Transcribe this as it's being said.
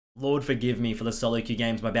Lord forgive me for the solo queue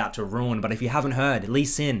games I'm about to ruin, but if you haven't heard, Lee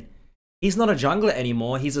Sin, he's not a jungler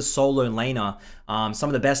anymore, he's a solo laner. Some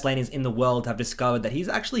of the best laners in the world have discovered that he's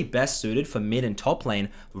actually best suited for mid and top lane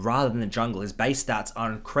rather than the jungle. His base stats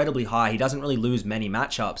are incredibly high, he doesn't really lose many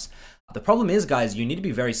matchups. The problem is, guys, you need to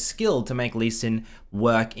be very skilled to make Lee Sin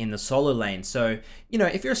work in the solo lane. So, you know,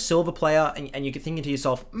 if you're a silver player and you're thinking to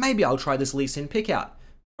yourself, maybe I'll try this Lee Sin pick out,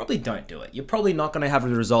 probably don't do it. You're probably not going to have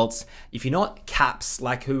the results. If you're not Caps,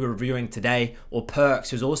 like who we're reviewing today, or Perks,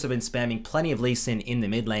 who's also been spamming plenty of Lee Sin in the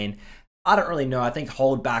mid lane, I don't really know. I think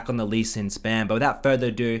hold back on the Lee Sin spam. But without further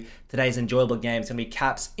ado, today's enjoyable game is going to be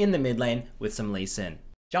Caps in the mid lane with some Lee Sin.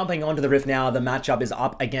 Jumping onto the Rift now, the matchup is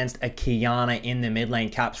up against a Qiyana in the mid lane.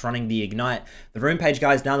 Caps running the Ignite. The rune page,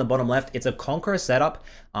 guys, down the bottom left, it's a Conqueror setup.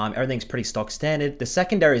 Everything's pretty stock standard. The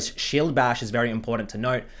secondary's Shield Bash is very important to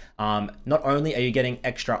note. Not only are you getting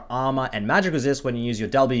extra armor and magic resist when you use your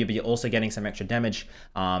W, but you're also getting some extra damage,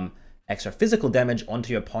 extra physical damage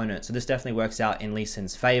onto your opponent. So this definitely works out in Lee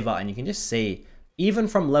Sin's favor. And you can just see, even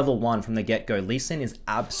from level 1 from the get-go, Lee Sin is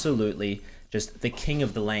absolutely just the king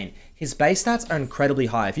of the lane. His base stats are incredibly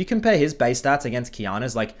high. If you compare his base stats against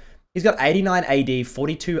Qiyana's, like, he's got 89 AD,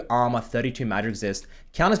 42 armor, 32 magic resist.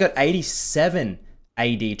 Qiyana's got 87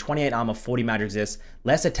 AD, 28 armor, 40 magic resist,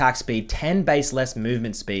 less attack speed, 10 base less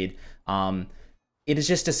movement speed. It is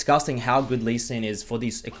just disgusting how good Lee Sin is for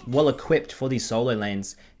these, well equipped for these solo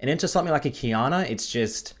lanes. And into something like a Qiyana, it's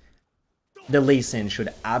just, the Lee Sin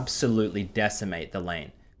should absolutely decimate the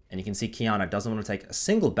lane. And you can see Qiyana doesn't want to take a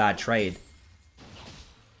single bad trade,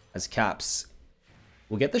 as Caps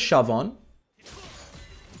will get the shove on.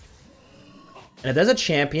 And if there's a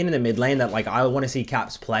champion in the mid lane that, like, I want to see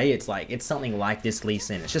Caps play, it's like, it's something like this Lee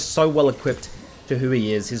Sin. It's just so well equipped to who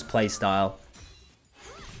he is, his play style.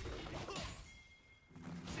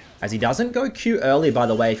 As he doesn't go Q early, by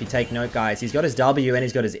the way, if you take note, guys. He's got his W and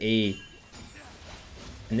he's got his E.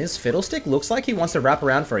 And this Fiddlestick looks like he wants to wrap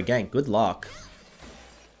around for a gank. Good luck.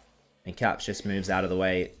 And Caps just moves out of the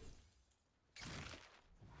way.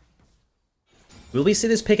 Will we see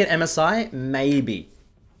this pick at MSI? Maybe.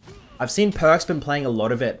 I've seen Perks been playing a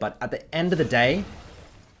lot of it, but at the end of the day,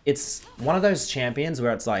 it's one of those champions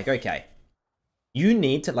where it's like, okay, you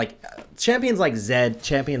need to, like, champions like Zed,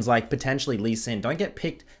 champions like potentially Lee Sin, don't get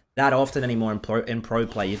picked that often anymore in pro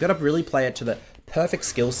play. You've got to really play it to the perfect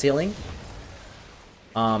skill ceiling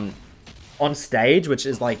on stage, which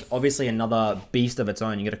is, like, obviously another beast of its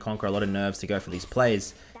own. You got to conquer a lot of nerves to go for these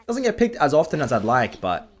plays. Doesn't get picked as often as I'd like,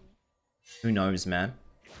 but who knows, man.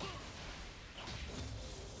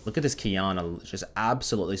 Look at this Qiyana just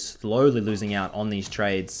absolutely slowly losing out on these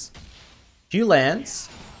trades. Q lands.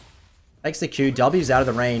 Takes the Q. W's out of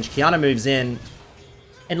the range. Qiyana moves in.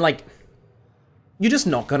 And, like, you're just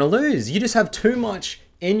not going to lose. You just have too much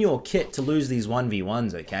in your kit to lose these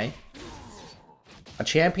 1v1s, okay? A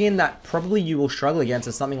champion that probably you will struggle against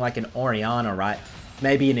is something like an Orianna, right?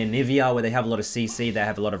 Maybe an Anivia where they have a lot of CC. They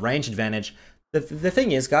have a lot of range advantage. The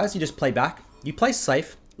thing is, guys, you just play back. You play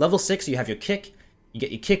safe. Level 6, you have your kick. You get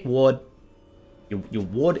your kick ward. Your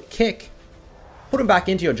ward kick. Put them back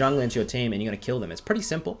into your jungle, into your team, and you're going to kill them. It's pretty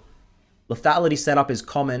simple. Lethality setup is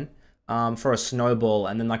common for a snowball,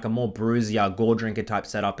 and then like a more bruisier, gore drinker type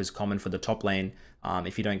setup is common for the top lane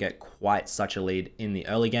if you don't get quite such a lead in the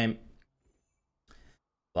early game.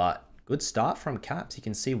 But good start from Caps. You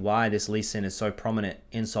can see why this Lee Sin is so prominent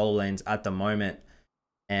in solo lanes at the moment.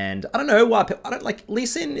 And I don't know why, Lee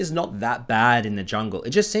Sin is not that bad in the jungle.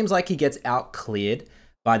 It just seems like he gets out cleared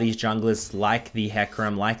by these junglers like the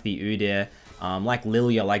Hecarim, like the Udyr, like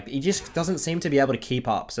Lilia. Like, he just doesn't seem to be able to keep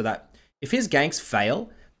up. So that if his ganks fail,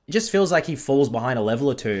 it just feels like he falls behind a level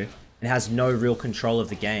or two and has no real control of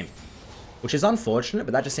the game. Which is unfortunate,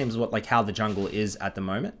 but that just seems how the jungle is at the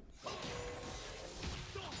moment.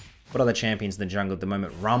 What other champions in the jungle at the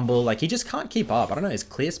moment? Rumble, like, he just can't keep up. I don't know, his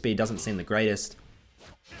clear speed doesn't seem the greatest.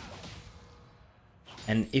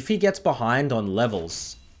 And if he gets behind on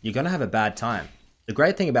levels, you're going to have a bad time. The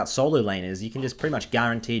great thing about solo lane is you can just pretty much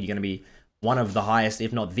guaranteed you're going to be one of the highest,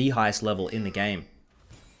 if not the highest level in the game.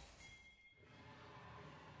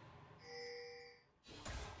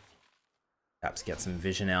 Perhaps get some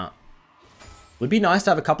vision out. Would be nice to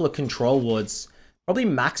have a couple of control wards. Probably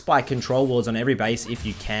max buy control wards on every base if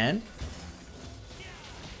you can.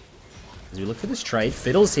 As we look for this trade.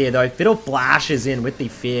 Fiddle's here though. Fiddle flashes in with the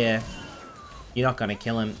fear. You're not going to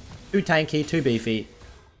kill him. Too tanky, too beefy.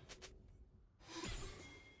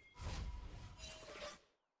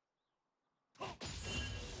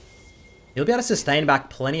 He'll be able to sustain back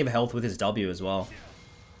plenty of health with his W as well.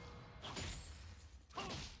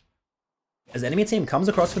 As the enemy team comes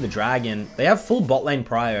across for the dragon, they have full bot lane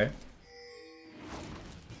prio.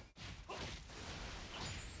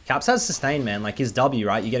 Caps has sustain, man. Like his W,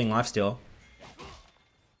 right? You're getting lifesteal.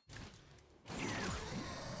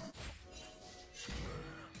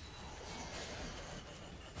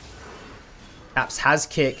 Caps has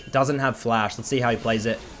kick, doesn't have flash. Let's see how he plays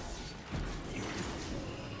it.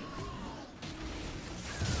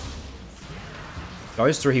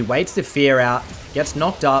 Goes through, he waits the fear out, gets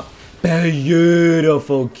knocked up.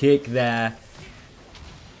 Beautiful kick there.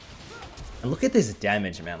 And look at this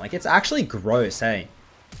damage, man. Like, it's actually gross, hey?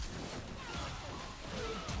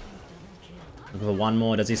 Look for one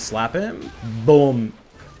more. Does he slap him? Boom.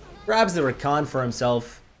 Grabs the Rakan for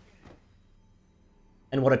himself.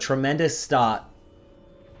 And what a tremendous start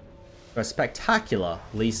for a spectacular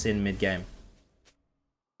Lee Sin mid-game.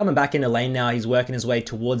 Coming back into lane now, he's working his way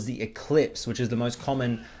towards the Eclipse, which is the most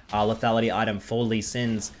common lethality item for Lee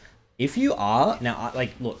Sins. If you are, now,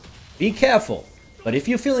 like, look, be careful. But if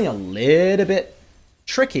you're feeling a little bit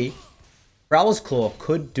tricky, Prowler's Claw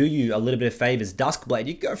could do you a little bit of favors. Duskblade,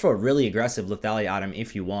 you can go for a really aggressive lethality item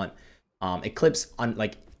if you want. Eclipse,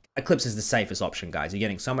 Eclipse is the safest option, guys. You're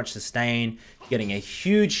getting so much sustain, you're getting a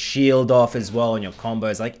huge shield off as well on your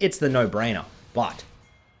combos. Like, it's the no-brainer. But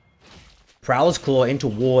Prowler's Claw into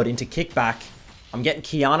ward, into kickback. I'm getting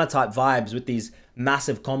Kiana type vibes with these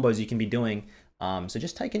massive combos you can be doing. So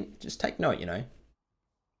just take note, you know.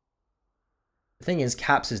 The thing is,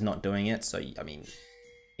 Caps is not doing it. So, I mean,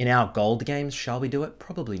 in our gold games, shall we do it?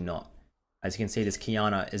 Probably not. As you can see, this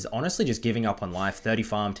Kiana is honestly just giving up on life. 30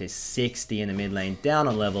 farm to 60 in the mid lane. Down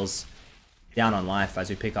on levels. Down on life as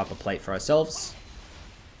we pick up a plate for ourselves.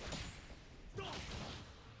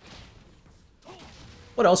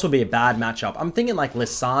 What else would be a bad matchup? I'm thinking like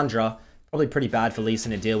Lissandra. Probably pretty bad for Lee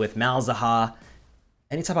Sin to deal with. Malzahar.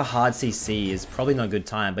 Any type of hard CC is probably not a good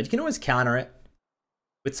time. But you can always counter it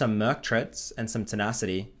with some Merc Treads and some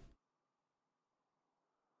Tenacity.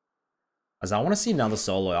 As I want to see another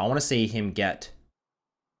solo. I want to see him get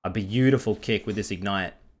a beautiful kick with this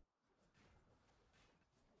Ignite.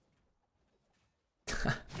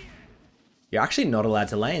 You're actually not allowed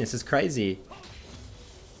to lane. This is crazy.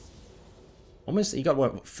 Almost, you got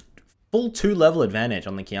what? Full 2-level advantage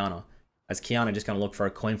on the Kiana. As Kiana just going to look for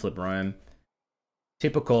a coin flip roam.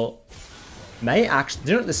 Typical. May actually...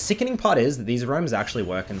 You know what the sickening part is? That these roams actually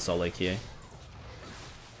work in solo queue.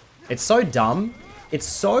 It's so dumb. It's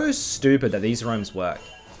so stupid that these roams work.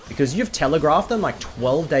 Because you've telegraphed them like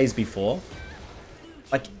 12 days before.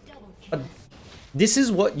 Like... This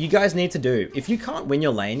is what you guys need to do. If you can't win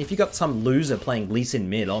your lane, if you got some loser playing Lee Sin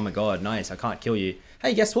mid, oh my god, nice, I can't kill you.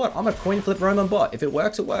 Hey, guess what? I'm a coin flip roam on bot. If it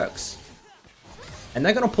works, it works. And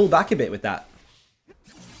they're going to pull back a bit with that.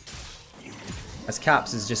 As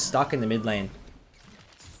Caps is just stuck in the mid lane.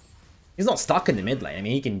 He's not stuck in the mid lane. I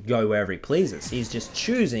mean, he can go wherever he pleases. He's just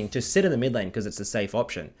choosing to sit in the mid lane because it's a safe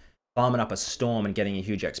option. Farming up a Storm and getting a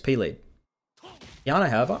huge XP lead. Yana,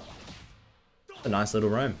 however, a nice little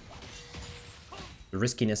roam. The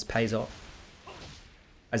riskiness pays off.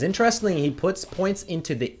 As interestingly, he puts points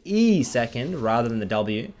into the E second rather than the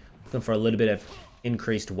W. Looking for a little bit of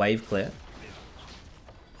increased wave clear.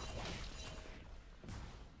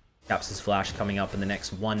 Caps' flash coming up in the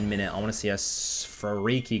next 1 minute. I want to see a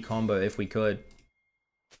freaky combo if we could.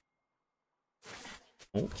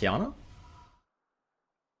 Oh, Kiana.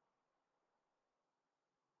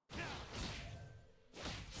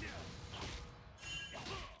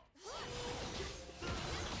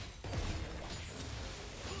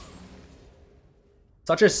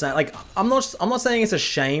 Such a like I'm not saying it's a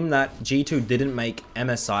shame that G2 didn't make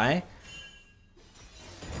MSI.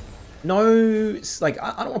 No, like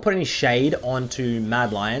I don't want to put any shade onto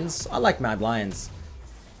Mad Lions. I like Mad Lions,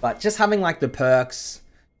 but just having like the perks,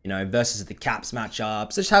 you know, versus the Caps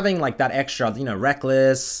matchups, just having like that extra, you know,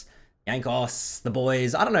 Reckless, Yankos, the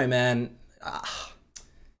boys. I don't know, man.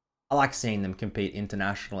 I like seeing them compete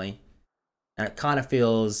internationally, and it kind of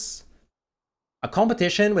feels a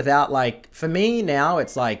competition without like, for me now,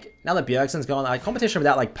 it's like, now that Bjergsen's gone, like competition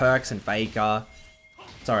without like Perks and Faker.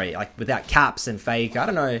 Sorry, like without Caps and Faker. I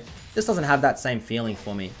don't know. This doesn't have that same feeling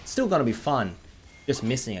for me. It's still gonna be fun. Just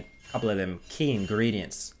missing a couple of them key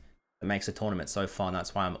ingredients that makes a tournament so fun.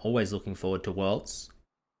 That's why I'm always looking forward to Worlds.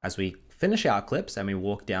 As we finish our clips and we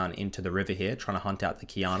walk down into the river here, trying to hunt out the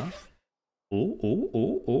Kiana. Ooh, ooh,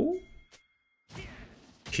 ooh, ooh.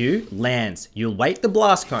 Q lands. You'll wait the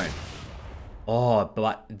blast cone. Oh,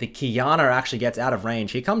 but the Kiana actually gets out of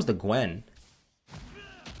range. Here comes the Gwen.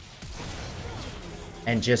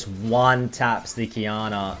 And just one taps the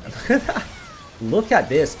Kiana. Look at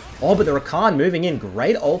this. Oh, but the Rakan moving in.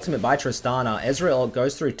 Great ultimate by Tristana. Ezreal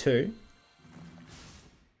goes through 2.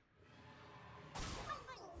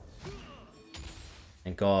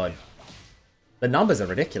 Thank God. The numbers are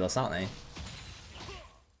ridiculous, aren't they?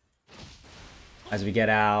 As we get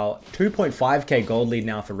our 2.5k gold lead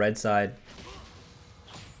now for red side.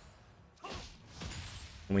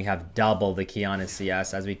 And we have double the Kiana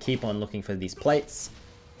CS as we keep on looking for these plates.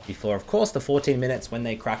 Before, of course, the 14 minutes when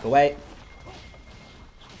they crack away.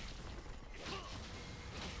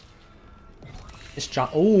 Just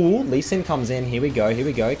jump. Ooh, Lee Sin comes in. Here we go. Here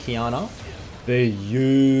we go. Kiana.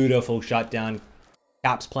 Beautiful shutdown.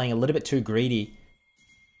 Cap's playing a little bit too greedy.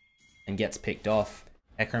 And gets picked off.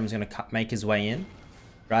 Ekram's going to make his way in.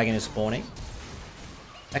 Dragon is spawning.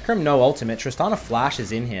 Ekram no ultimate. Tristana Flash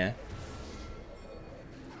is in here.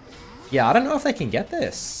 Yeah, I don't know if they can get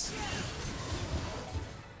this.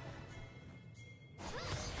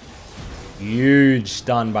 Huge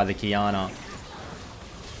stun by the Kiana.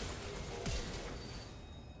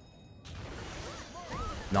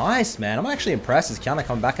 Nice, man. I'm actually impressed as Kiana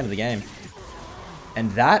coming back into the game.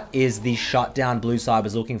 And that is the shutdown blue side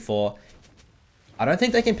was looking for. I don't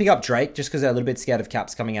think they can pick up Drake just because they're a little bit scared of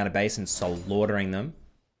Caps coming out of base and slaughtering them.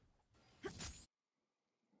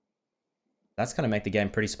 That's going to make the game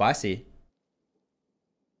pretty spicy.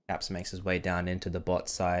 Caps makes his way down into the bot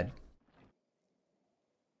side.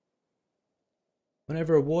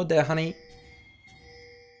 Whenever a ward there, honey.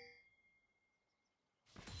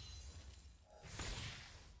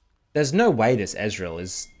 There's no way this Ezreal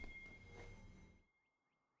is...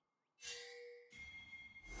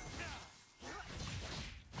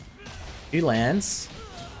 He lands.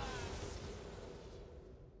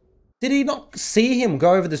 Did he not see him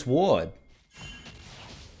go over this ward?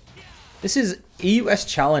 This is EUS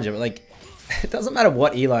Challenger, but like, it doesn't matter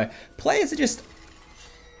what elo. Players are just...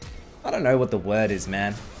 I don't know what the word is,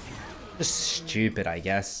 man. Just stupid, I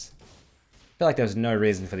guess. I feel like there was no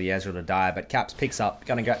reason for the Ezreal to die, but Caps picks up.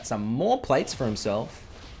 Gonna get some more plates for himself.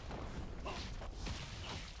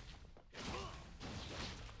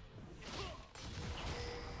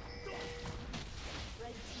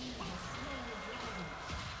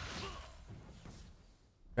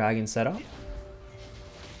 Dragon setup.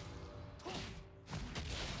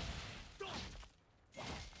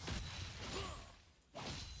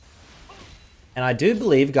 And I do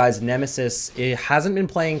believe, guys, Nemesis hasn't been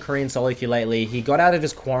playing Korean solo queue lately. He got out of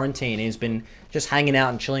his quarantine. He's been just hanging out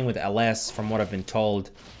and chilling with LS, from what I've been told.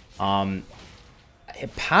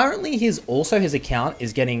 Apparently, his account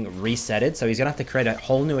is getting resetted, so he's going to have to create a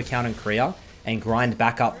whole new account in Korea and grind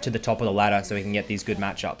back up to the top of the ladder so he can get these good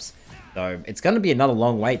matchups. So it's going to be another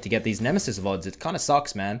long wait to get these Nemesis VODs. It kind of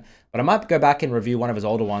sucks, man. But I might go back and review one of his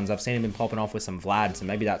older ones. I've seen him been popping off with some Vlad, so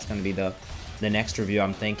maybe that's going to be the next review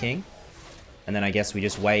I'm thinking. And then I guess we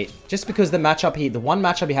just wait. Just because the one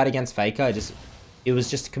matchup he had against Faker, it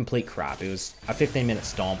was just complete crap. It was a 15-minute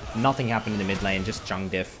stomp. Nothing happened in the mid lane, just jung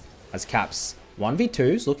diff. As Caps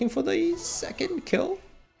 1v2s looking for the second kill.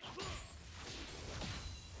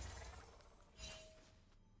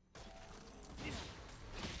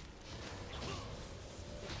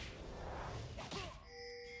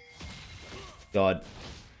 God.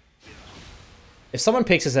 If someone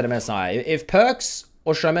picks this at MSI, if Perks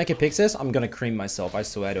or Showmaker picks this, I'm gonna cream myself, I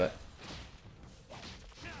swear to it.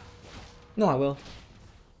 No, I will.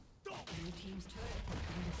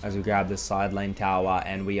 As we grab the side lane tower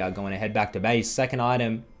and we are going to head back to base. Second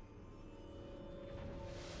item.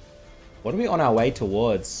 What are we on our way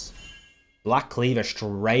towards? Black Cleaver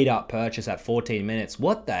straight up purchase at 14 minutes.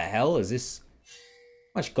 What the hell is this?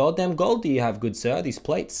 How much goddamn gold do you have, good sir? These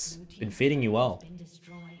plates been feeding you well.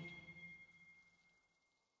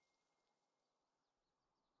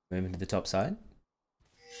 Moving to the top side.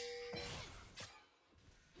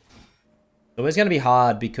 Always going to be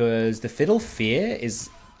hard because the Fiddle Fear is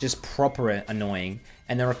just proper annoying.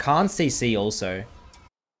 And the Rakan CC also.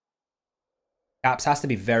 Caps has to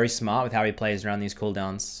be very smart with how he plays around these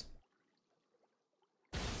cooldowns.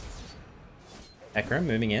 Ekram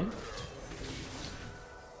moving in.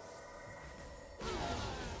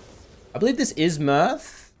 I believe this is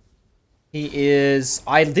Mirth. He is...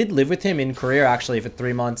 I did live with him in Korea, actually, for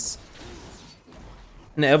 3 months.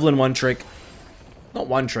 And Evelyn one trick. Not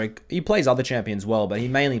one trick. He plays other champions well, but he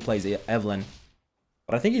mainly plays Evelyn.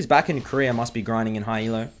 But I think he's back in Korea, must be grinding in high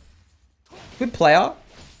elo. Good player.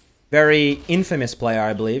 Very infamous player,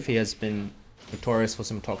 I believe. He has been notorious for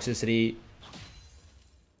some toxicity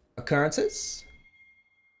occurrences.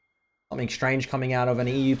 Something strange coming out of an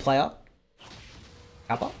EU player.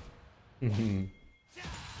 Kappa.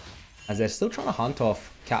 As they're still trying to hunt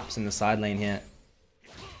off Caps in the side lane here.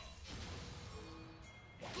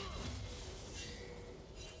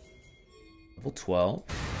 Level 12.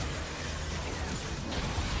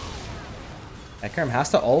 Ekram has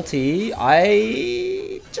to ulti.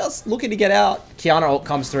 I just looking to get out. Kiana ult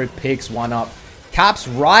comes through, picks one up. Caps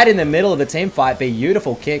right in the middle of the team fight.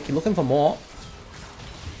 Beautiful kick. You're looking for more.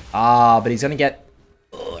 But he's going to get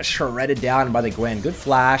shredded down by the Gwen. Good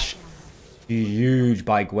flash. Huge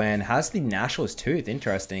by Gwen. Has the Nashor's Tooth.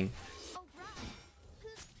 Interesting.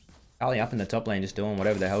 Kali up in the top lane just doing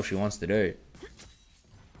whatever the hell she wants to do.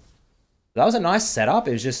 That was a nice setup.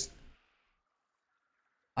 It was just...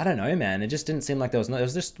 I don't know, man. It just didn't seem like there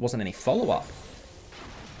just wasn't any follow-up.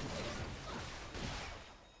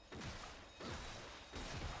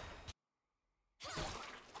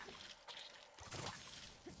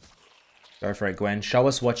 Go for it, Gwen. Show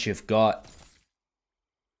us what you've got.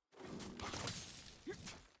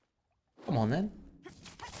 Come on, then.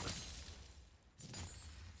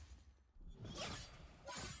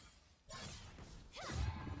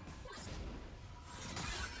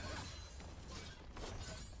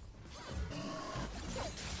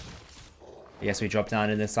 Yes, we drop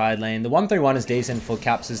down in the side lane. The 1-3-1 is decent for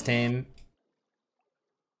Caps' team.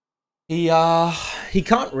 He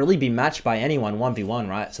can't really be matched by anyone 1v1,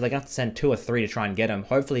 right? So they're going to have to send 2 or 3 to try and get him.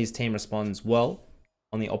 Hopefully his team responds well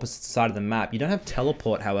on the opposite side of the map. You don't have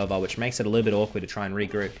teleport, however, which makes it a little bit awkward to try and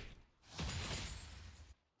regroup.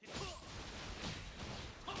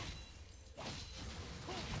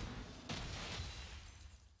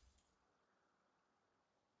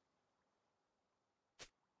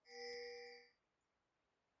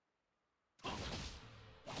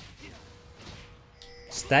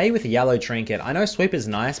 Stay with the yellow trinket. I know sweep is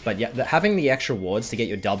nice, but yeah, having the extra wards to get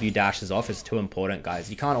your W dashes off is too important, guys.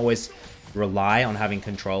 You can't always rely on having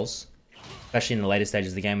controls, especially in the later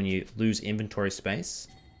stages of the game when you lose inventory space.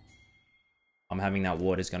 Having that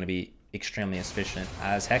ward is going to be extremely efficient.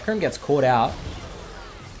 As Hecarim gets caught out.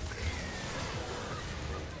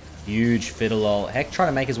 Huge fiddle ult. Heck trying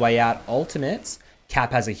to make his way out. Ultimates.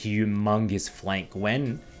 Cap has a humongous flank.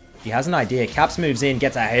 When he has an idea, Caps moves in,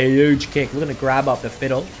 gets a huge kick, looking to grab up the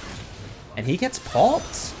fiddle. And he gets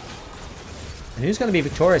popped. And who's going to be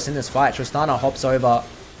victorious in this fight? Tristana hops over.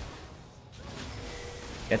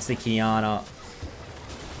 Gets the Kiana.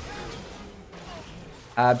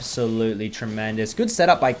 Absolutely tremendous. Good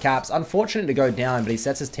setup by Caps. Unfortunate to go down, but he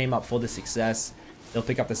sets his team up for the success. They'll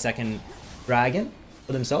pick up the second dragon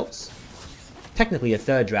for themselves. Technically a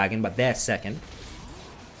third dragon, but their second.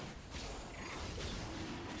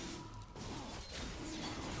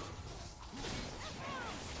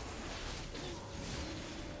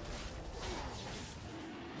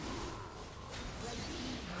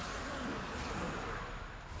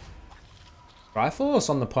 Triforce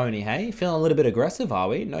on the pony, hey? Feeling a little bit aggressive, are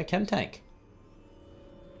we? No chem tank.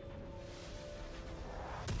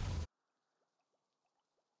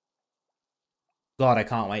 God, I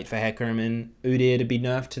can't wait for Hecarim and Udyr to be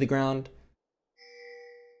nerfed to the ground.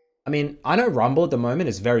 I mean, I know Rumble at the moment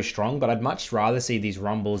is very strong, but I'd much rather see these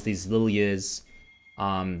Rumbles, these Lilias,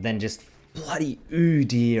 than just bloody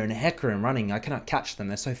Udyr and Hecarim running. I cannot catch them,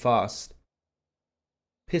 they're so fast.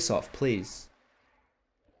 Piss off, please.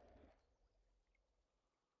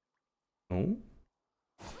 Oh.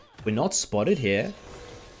 We're not spotted here.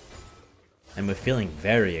 And we're feeling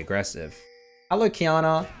very aggressive. Hello,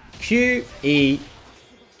 Kiana. QE.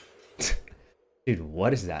 Dude,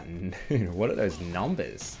 what is that? Dude, what are those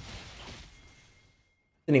numbers?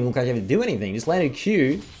 Didn't even look like you had to do anything. Just landed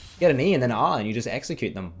Q, get an E and then R, and you just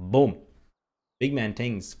execute them. Boom. Big man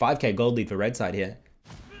things. 5k gold lead for red side here.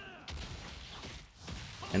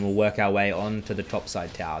 And we'll work our way on to the top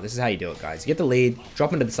side tower. This is how you do it, guys. You get the lead,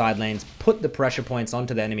 drop into the side lanes, put the pressure points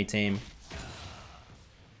onto the enemy team.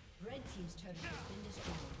 Red team's turret has been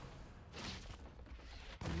destroyed.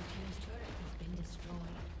 Blue team's turret has been destroyed.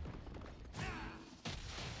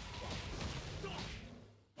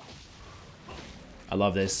 I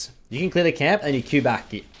love this. You can clear the camp and you queue back.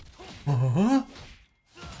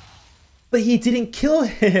 But he didn't kill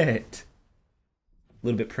it. A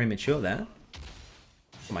little bit premature there.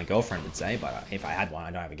 My girlfriend would say, but if I had one,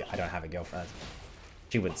 I don't have a girlfriend.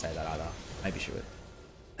 She wouldn't say that either. Maybe she would.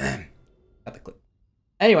 Got the clip.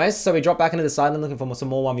 Anyways, so we drop back into the side lane looking for some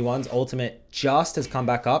more 1v1s. Ultimate just has come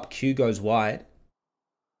back up. Q goes wide.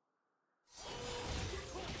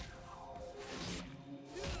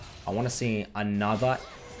 I want to see another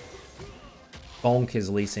bonkers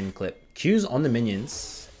Lee Sin clip. Q's on the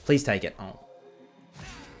minions. Please take it. Oh.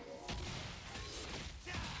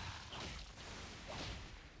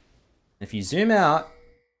 If you zoom out,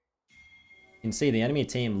 you can see the enemy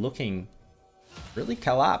team looking really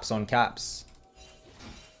collapse on Caps.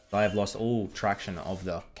 I have lost all traction of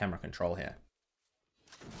the camera control here.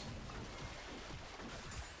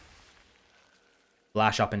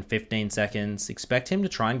 Flash up in 15 seconds. Expect him to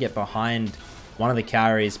try and get behind one of the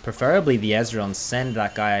carries, preferably the Ezreal, send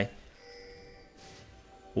that guy.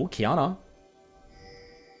 Oh, Kiana.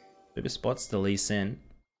 Super spots the Lee Sin.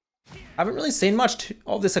 Haven't really seen much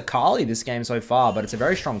of this Akali this game so far, but it's a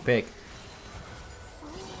very strong pick.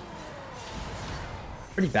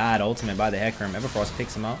 Pretty bad ultimate by the Hecarim. Everfrost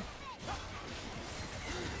picks him up.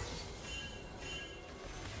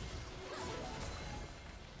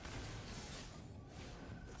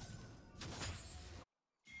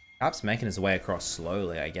 Perhaps making his way across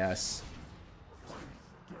slowly, I guess.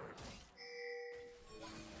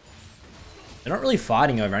 They're not really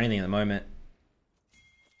fighting over anything at the moment.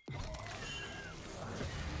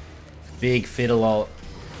 Big fiddle ult.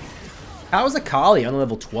 How is Akali on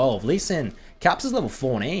level 12? Lee Sin. Caps is level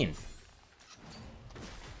 14.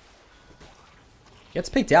 Gets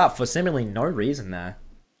picked out for seemingly no reason there.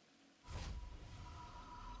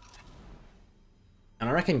 And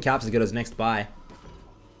I reckon Caps is good as next buy.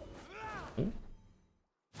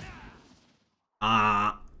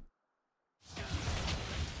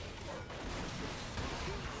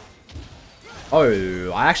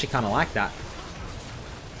 Oh, I actually kind of like that.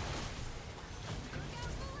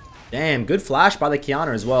 Damn, good flash by the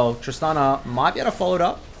Kiana as well. Tristana might be able to follow it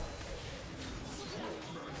up.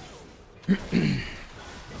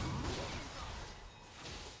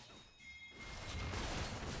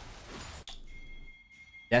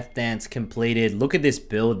 Death Dance completed. Look at this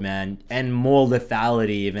build, man. And more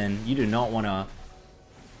lethality even. You do not want to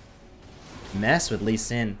mess with Lee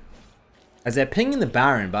Sin. As they're pinging the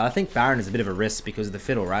Baron, but I think Baron is a bit of a risk because of the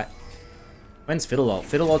Fiddle, right? When's Fiddle ult?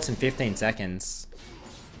 Fiddle ult's in 15 seconds.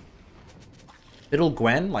 Fiddle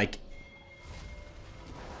Gwen? Like...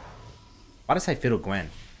 Why did I say Fiddle Gwen?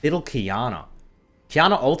 Fiddle Kiana.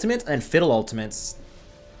 Kiana ultimates and Fiddle ultimates.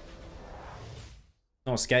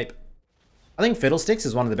 No escape. I think Fiddlesticks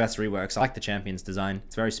is one of the best reworks. I like the champion's design.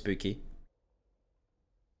 It's very spooky.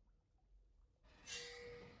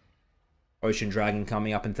 Ocean Dragon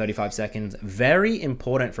coming up in 35 seconds. Very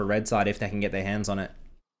important for red side if they can get their hands on it.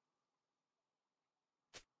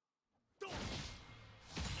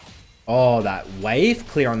 Oh, that wave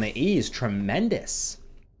clear on the E is tremendous.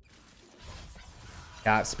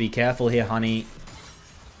 Caps, be careful here, honey.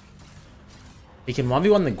 He can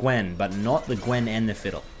 1v1 the Gwen, but not the Gwen and the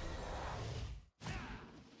Fiddle.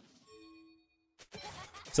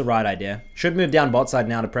 It's the right idea. Should move down bot side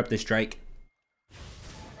now to prep this Drake.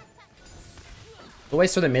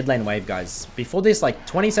 Always through the mid lane wave, guys. Before this, like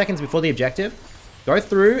 20 seconds before the objective, go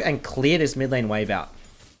through and clear this mid lane wave out.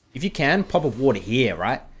 If you can, pop a ward here,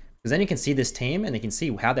 right? Because then you can see this team and you can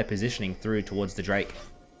see how they're positioning through towards the Drake.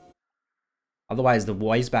 Otherwise, the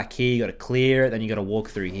wave's back here. You got to clear it. Then you got to walk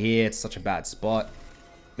through here. It's such a bad spot.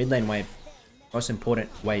 Mid lane wave. Most important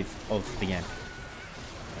wave of the game.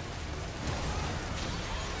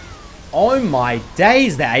 Oh my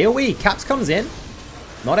days, the AoE. Caps comes in.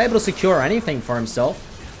 Not able to secure anything for himself.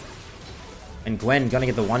 And Gwen gonna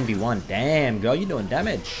get the 1v1. Damn, girl, you're doing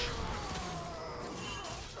damage.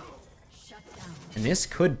 And this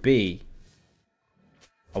could be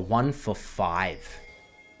a 1 for 5.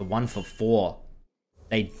 A 1 for 4.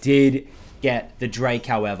 They did get the Drake,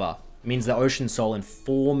 however. It means the Ocean Soul in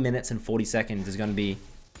 4 minutes and 40 seconds is going to be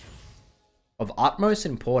of utmost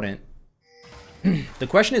importance. The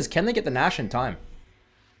question is, can they get the Nash in time?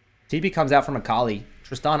 TP comes out from Akali.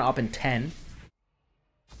 Tristana up in 10.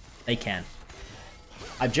 They can.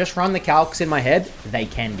 I've just run the calcs in my head. They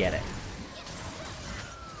can get it.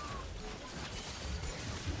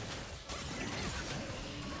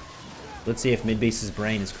 Let's see if Midbeast's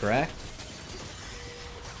brain is correct.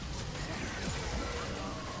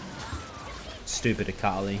 Stupid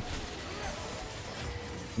Akali.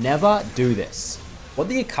 Never do this. What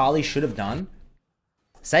the Akali should have done,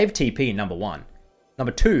 save TP, number 1.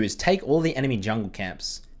 Number 2 is take all the enemy jungle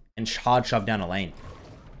camps and hard shove down a lane.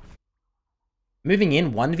 Moving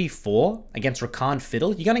in 1v4 against Rakan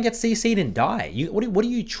Fiddle, you're going to get CC'd and die. What are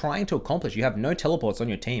you trying to accomplish? You have no teleports on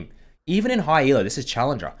your team. Even in high elo, this is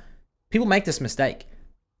Challenger. People make this mistake.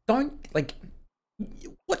 Don't, like,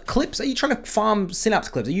 what clips? Are you trying to farm Synapse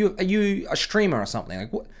clips? Are you a streamer or something?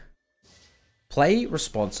 Like, what? Play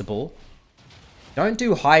responsible. Don't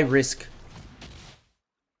do high risk,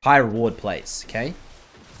 high reward plays, okay?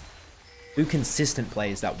 Do consistent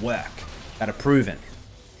plays that work, that are proven.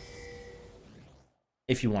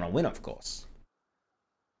 If you want to win, of course.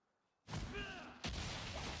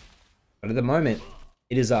 But at the moment,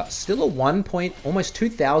 it is still a 1 point, almost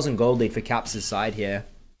 2,000 gold lead for Caps' side here,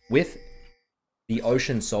 with the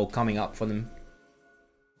Ocean Soul coming up for them.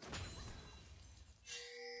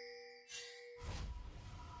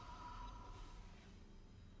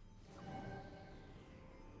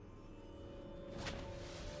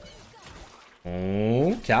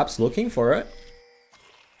 Oh, Cap's looking for it.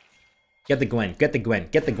 Get the Gwen, get the Gwen,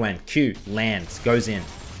 get the Gwen. Q, lands, goes in.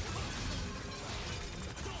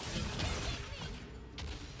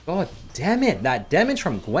 God damn it, that damage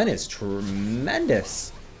from Gwen is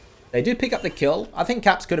tremendous. They do pick up the kill. I think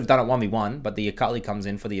Caps could have done it 1v1, but the Akali comes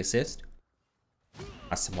in for the assist.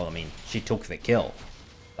 Well, I mean, she took the kill,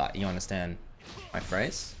 but you understand my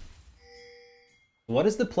phrase? What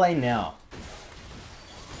is the play now?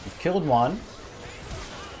 We've killed one.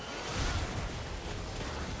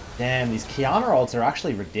 Damn, these Kiana ults are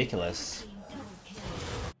actually ridiculous.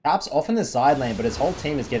 Caps off in the side lane, but his whole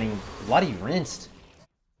team is getting bloody rinsed.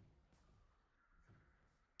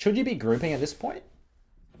 Should you be grouping at this point?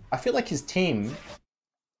 I feel like his team...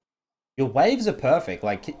 Your waves are perfect.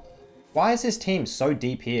 Like, why is his team so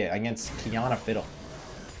deep here against Kiana Fiddle?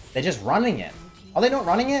 They're just running it. Are they not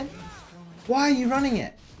running it? Why are you running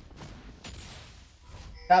it?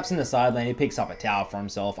 Caps in the side lane, he picks up a tower for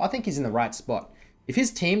himself. I think he's in the right spot. If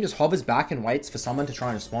his team just hovers back and waits for someone to try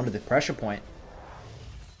and respond to the pressure point,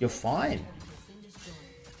 you're fine.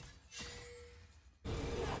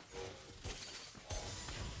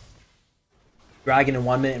 Dragon in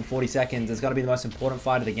 1 minute and 40 seconds. It's got to be the most important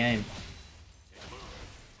fight of the game.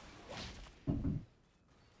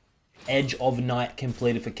 Edge of Night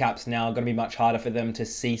completed for Caps now. Going to be much harder for them to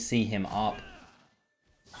CC him up.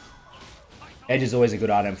 Edge is always a good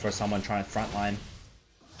item for someone trying to frontline.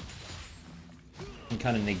 And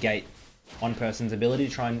kind of negate one person's ability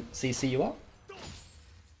to try and CC you up.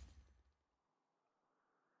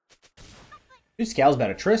 Who scales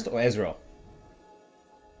better, Trist or Ezreal?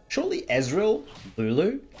 Surely Ezreal,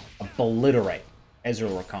 Lulu, obliterate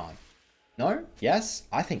Ezreal Rakan. No? Yes?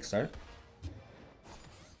 I think so.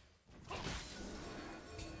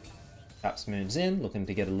 Caps moves in, looking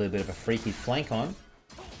to get a little bit of a freaky flank on.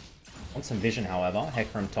 Want some vision, however.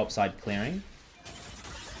 Hecarim topside clearing.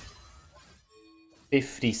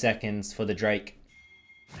 50 seconds for the Drake.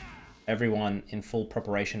 Everyone in full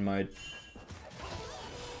preparation mode.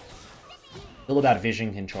 All about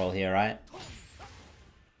vision control here, right?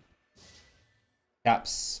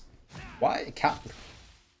 Caps. Why?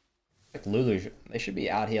 Like Lulu, they should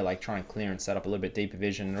be out here like trying to clear and set up a little bit deeper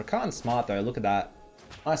vision. Rakan's smart though, look at that.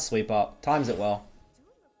 Nice sweep up. Times it well.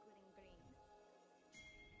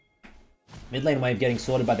 Mid lane wave getting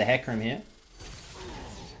sorted by the Hecarim here.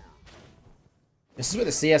 This is where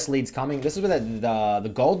the CS lead's coming. This is where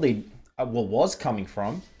the gold lead was coming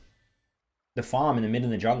from. The farm in the mid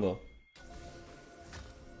and the jungle.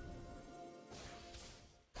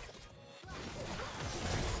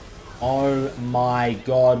 Oh my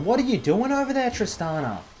god. What are you doing over there,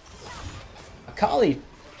 Tristana? Akali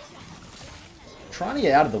trying to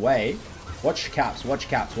get out of the way. Watch Caps, watch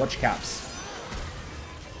Caps, watch Caps.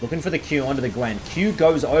 Looking for the Q onto the Gwen. Q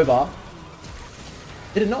goes over.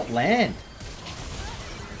 Did it not land?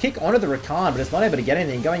 Kick onto the Rakan, but it's not able to get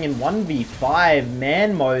anything. Going in 1v5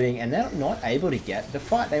 man moding, and they're not able to get the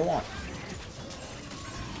fight they want.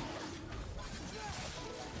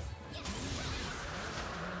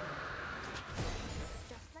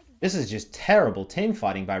 This is just terrible team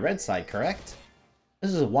fighting by red side, correct?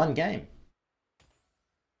 This is a one game.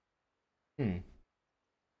 It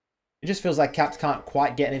just feels like Caps can't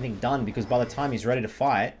quite get anything done because by the time he's ready to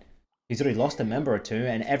fight, he's already lost a member or two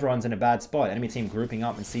and everyone's in a bad spot. Enemy team grouping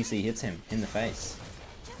up and CC hits him in the face.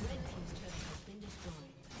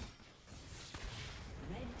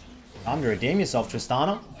 Time to redeem yourself,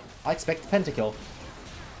 Tristana. I expect a pentakill.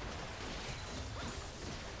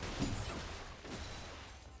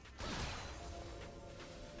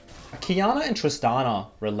 Are Kiana and Tristana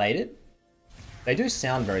related? They do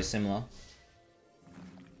sound very similar.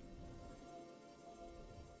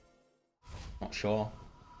 Not sure.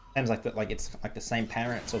 Seems like that, like it's like the same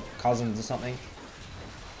parents or cousins or something.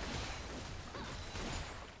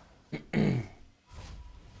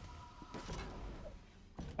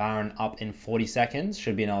 Baron up in 40 seconds.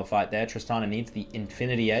 Should be another fight there. Tristana needs the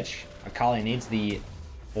Infinity Edge. Akali needs the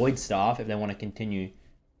Void Staff if they want to continue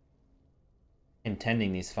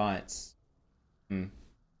contending these fights.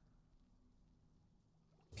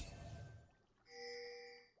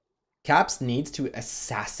 Caps needs to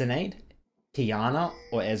assassinate Kiana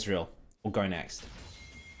or Ezreal will go next.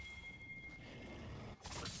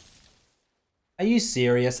 Are you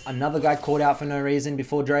serious? Another guy called out for no reason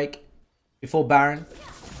before Drake? Before Baron?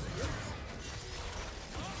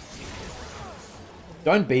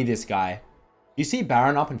 Don't be this guy. You see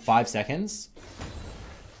Baron up in 5 seconds?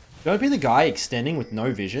 Don't be the guy extending with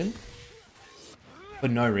no vision for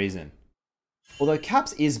no reason. Although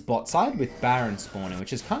Caps is bot side with Baron spawning,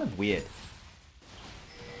 which is kind of weird.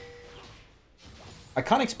 I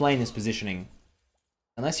can't explain this positioning.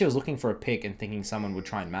 Unless he was looking for a pick and thinking someone would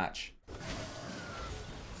try and match.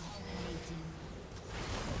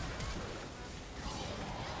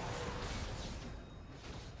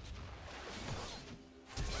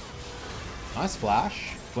 Nice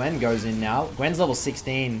flash. Gwen goes in now. Gwen's level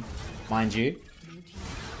 16, mind you.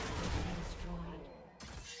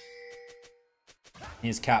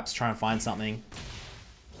 Here's Caps trying to find something.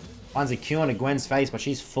 Finds a Q on a Gwen's face, but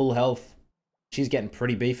she's full health. She's getting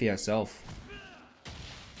pretty beefy herself.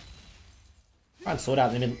 Try and sort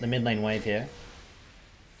out the mid lane wave here.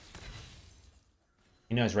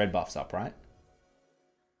 He knows red buff's up, right?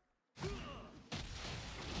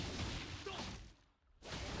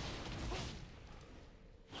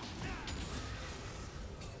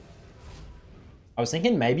 I was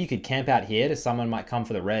thinking maybe you could camp out here to someone might come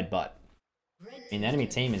for the red, but I mean, the enemy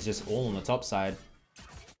team is just all on the top side.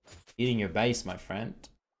 Eating your base, my friend.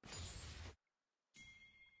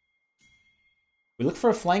 We look for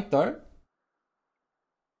a flank though.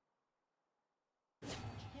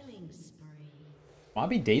 Might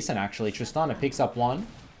be decent actually. Tristana picks up one.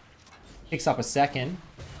 Picks up a second.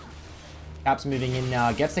 Caps moving in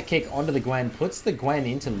now. Gets the kick onto the Gwen. Puts the Gwen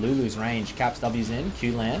into Lulu's range. Caps W's in.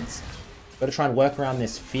 Q lands. Got to try and work around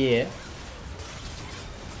this fear.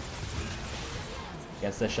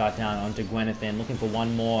 Gets the shutdown onto Gwenathan. Looking for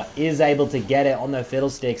one more. Is able to get it on the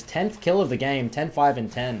Fiddlesticks. 10th kill of the game. 10-5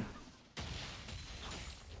 and 10.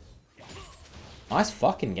 Nice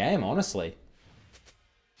fucking game, honestly.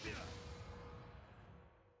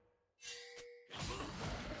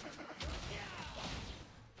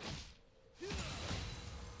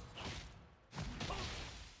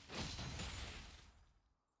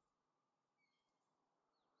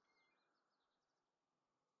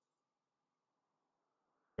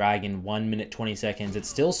 Dragon, 1 minute 20 seconds. It's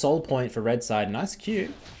still soul point for red side. Nice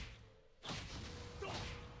Q.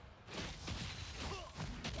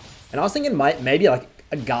 And I was thinking maybe like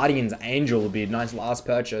a Guardian's Angel would be a nice last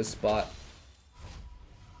purchase, but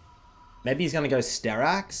maybe he's going to go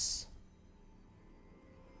Sterax.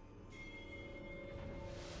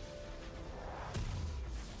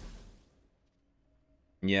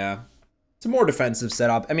 Yeah. It's a more defensive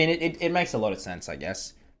setup. I mean, it makes a lot of sense, I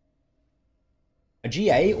guess. A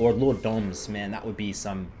GA or Lord Doms, man, that would be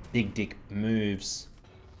some big dick moves.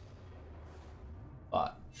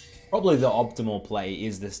 But probably the optimal play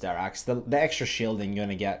is the Sterax. The extra shielding you're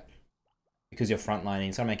going to get because you're frontlining,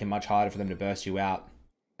 it's going to make it much harder for them to burst you out.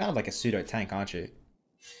 Kind of like a pseudo tank, aren't you?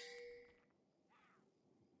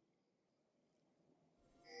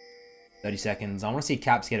 "30 seconds. I want to see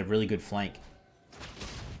Caps get a really good flank.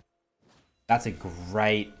 That's a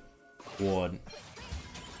great ward.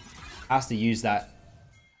 Has to use that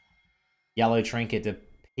yellow trinket to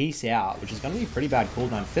peace out, which is going to be pretty bad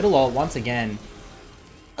cooldown. Fiddle ult once again.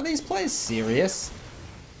 Are these players serious?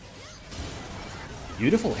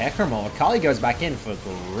 Beautiful Hecarim ult. Kali goes back in for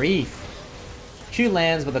grief. Q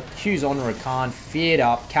lands, but the Q's on Rakan. Feared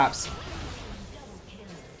up. Caps.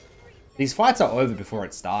 These fights are over before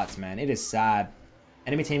it starts, man. It is sad.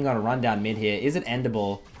 Enemy team going to run down mid here. Is it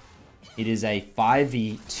endable? It is a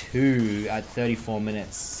 5v2 at 34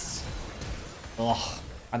 minutes. Ugh.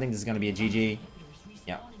 I think this is going to be a GG.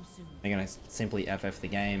 Yeah. They're going to simply FF the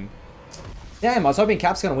game. Damn, I was hoping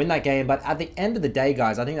Cap's going to win that game, but at the end of the day,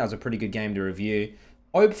 guys, I think that was a pretty good game to review.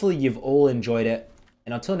 Hopefully, you've all enjoyed it.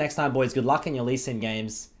 And until next time, boys, good luck in your Lee Sin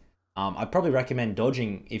games. I'd probably recommend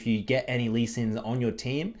dodging if you get any Lee Sins on your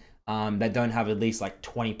team that don't have at least like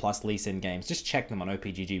 20 plus Lee Sin games. Just check them on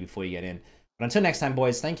OPGG before you get in. But until next time,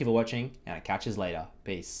 boys, thank you for watching, and I'll catch you later.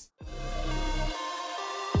 Peace.